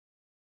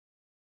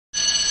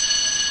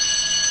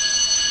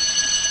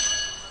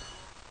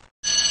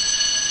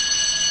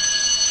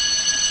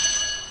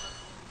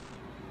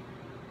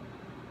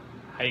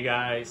Hi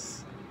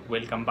guys!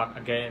 Welcome back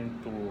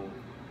again to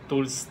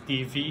Tools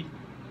TV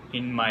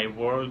in my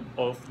world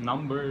of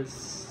numbers.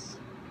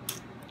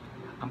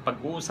 Ang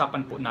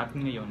pag-uusapan po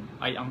natin ngayon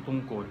ay ang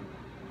tungkol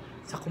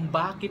sa kung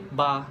bakit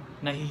ba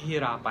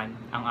nahihirapan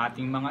ang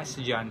ating mga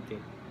estudyante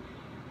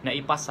na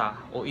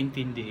ipasa o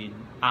intindihin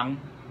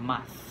ang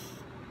math.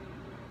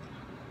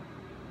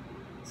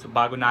 So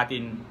bago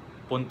natin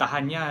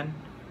puntahan yan,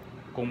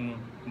 kung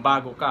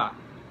bago ka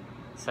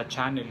sa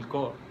channel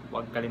ko,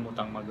 huwag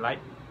kalimutang mag-like,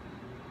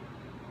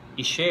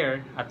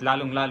 i-share at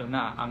lalong-lalo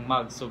na ang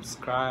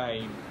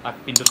mag-subscribe at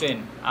pindutin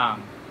ang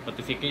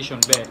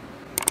notification bell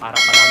para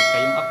palagi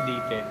kayong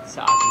updated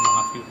sa ating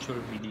mga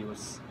future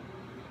videos.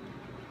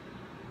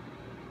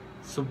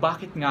 So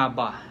bakit nga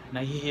ba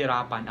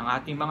nahihirapan ang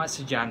ating mga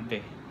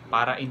estudyante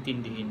para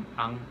intindihin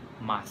ang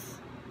math?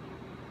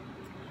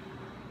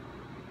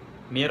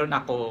 Meron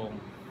akong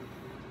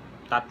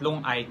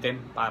tatlong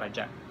item para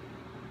dyan.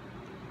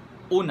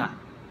 Una,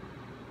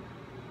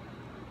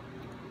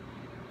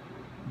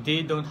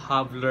 they don't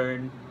have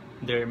learned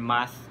their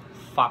math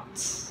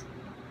facts.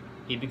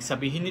 Ibig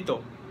sabihin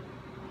nito,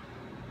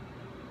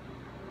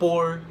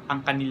 poor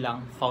ang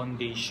kanilang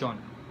foundation.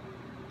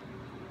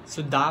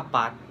 So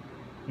dapat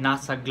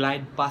nasa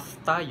glide path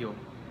tayo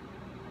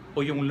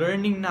o yung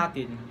learning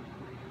natin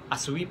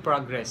as we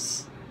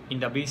progress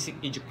in the basic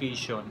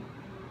education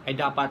ay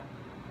dapat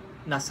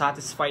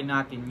na-satisfy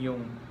natin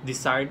yung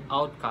desired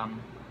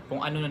outcome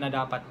kung ano na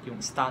dapat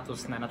yung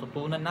status na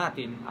natutunan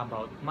natin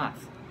about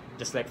math.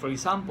 Just like for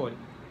example,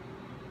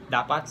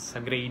 dapat sa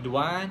grade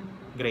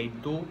 1, grade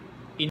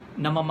 2,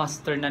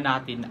 namamaster na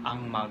natin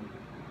ang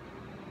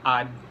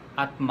mag-add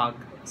at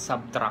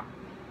mag-subtract.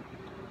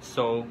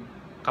 So,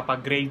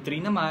 kapag grade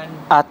 3 naman,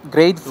 at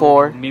grade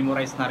 4,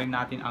 memorize na rin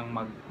natin ang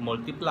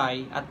mag-multiply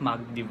at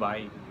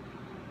mag-divide.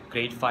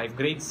 Grade 5,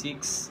 grade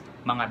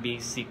 6, mga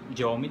basic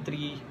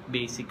geometry,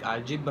 basic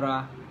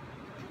algebra.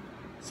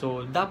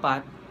 So,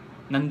 dapat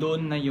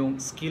nandoon na yung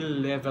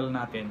skill level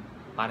natin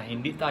para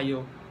hindi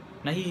tayo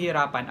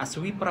nahihirapan as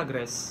we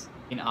progress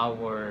in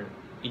our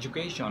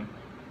education.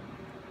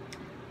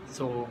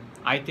 So,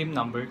 item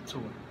number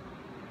 2.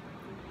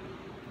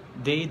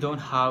 They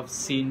don't have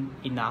seen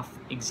enough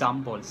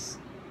examples.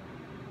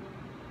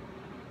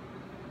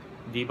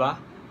 Diba?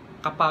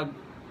 Kapag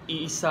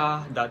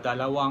iisa,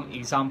 dalawang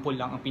example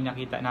lang ang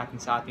pinakita natin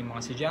sa ating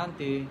mga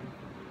estudyante,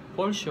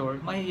 for sure,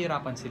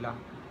 mahihirapan sila.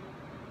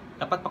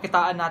 Dapat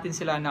pakitaan natin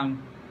sila ng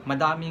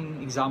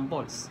madaming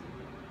examples.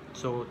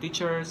 So,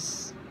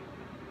 teachers,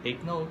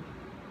 take note.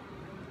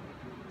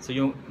 So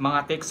yung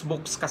mga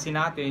textbooks kasi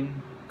natin,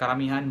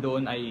 karamihan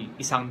doon ay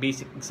isang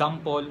basic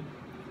example,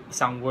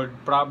 isang word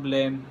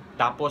problem,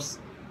 tapos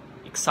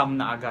exam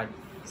na agad.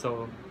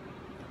 So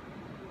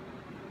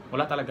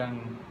wala talagang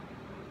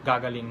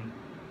gagaling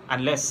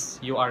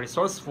unless you are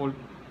resourceful,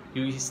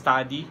 you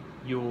study,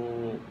 you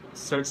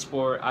search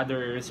for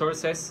other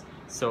resources.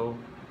 So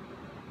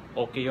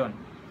okay yon.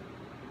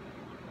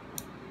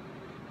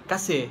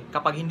 Kasi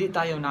kapag hindi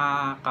tayo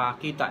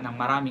nakakita ng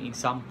maraming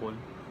example,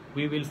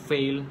 we will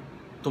fail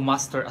to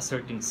master a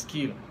certain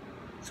skill.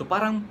 So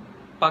parang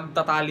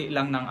pagtatali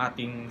lang ng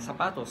ating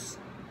sapatos,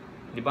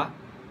 'di ba?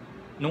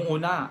 Nung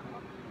una,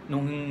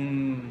 nung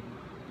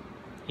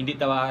hindi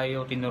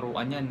tayo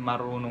tinuruan yan,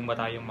 marunong ba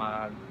tayong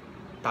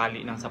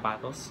magtali ng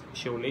sapatos,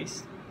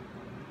 shoelace?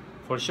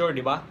 For sure, 'di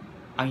ba?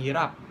 Ang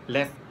hirap,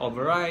 left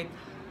over right,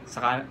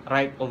 saka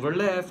right over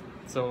left.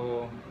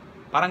 So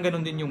parang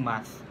ganun din yung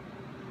math.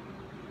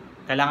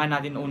 Kailangan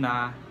natin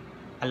una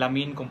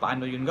alamin kung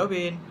paano yun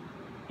gawin,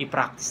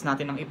 i-practice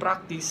natin ng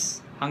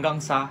i-practice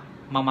hanggang sa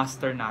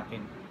ma-master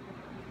natin.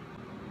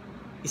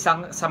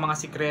 Isang sa mga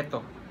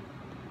sikreto,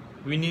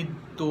 we need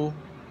to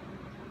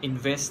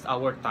invest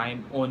our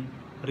time on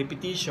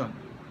repetition.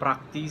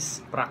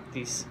 Practice,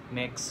 practice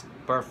makes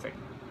perfect.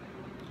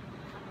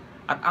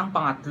 At ang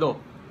pangatlo,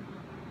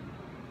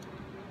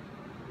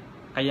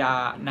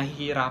 kaya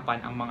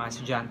nahihirapan ang mga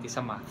estudyante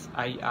sa math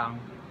ay ang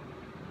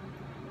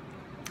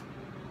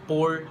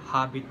poor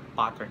habit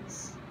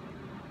patterns,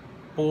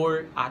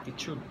 poor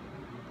attitude.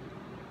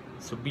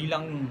 So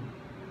bilang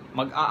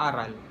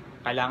mag-aaral,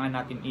 kailangan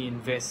natin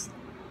i-invest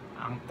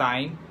ang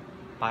time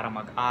para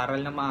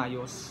mag-aral na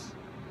maayos,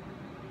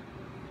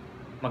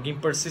 maging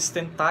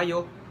persistent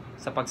tayo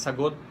sa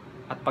pagsagot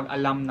at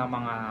pag-alam ng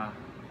mga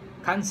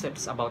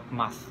concepts about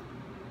math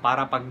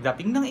para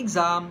pagdating ng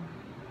exam,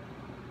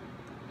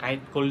 kahit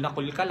cool na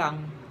cool ka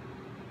lang,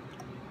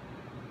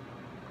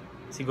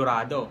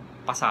 sigurado,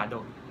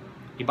 pasado.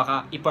 Iba ka,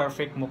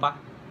 i-perfect mo pa.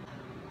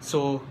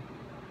 So,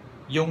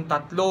 yung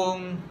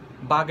tatlong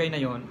bagay na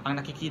yon ang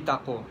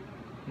nakikita ko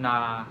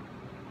na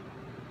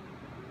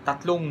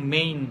tatlong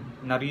main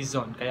na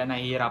reason kaya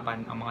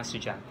nahihirapan ang mga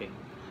estudyante.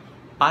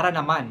 Para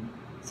naman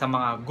sa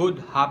mga good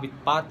habit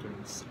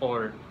patterns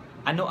or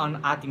ano ang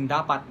ating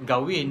dapat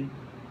gawin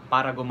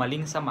para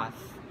gumaling sa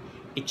math,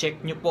 i-check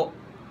nyo po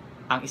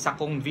ang isa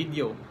kong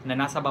video na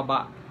nasa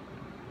baba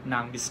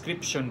ng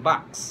description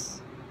box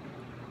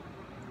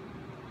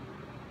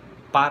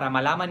para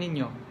malaman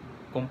ninyo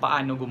kung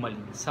paano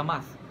gumaling sa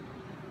math.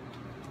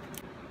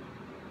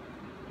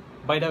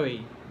 By the way,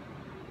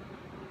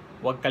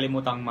 huwag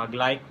kalimutang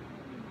mag-like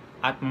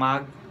at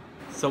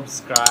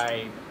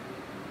mag-subscribe.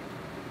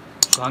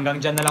 So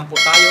hanggang dyan na lang po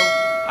tayo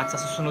at sa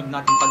susunod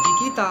nating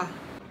pagkikita.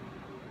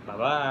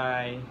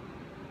 Bye-bye!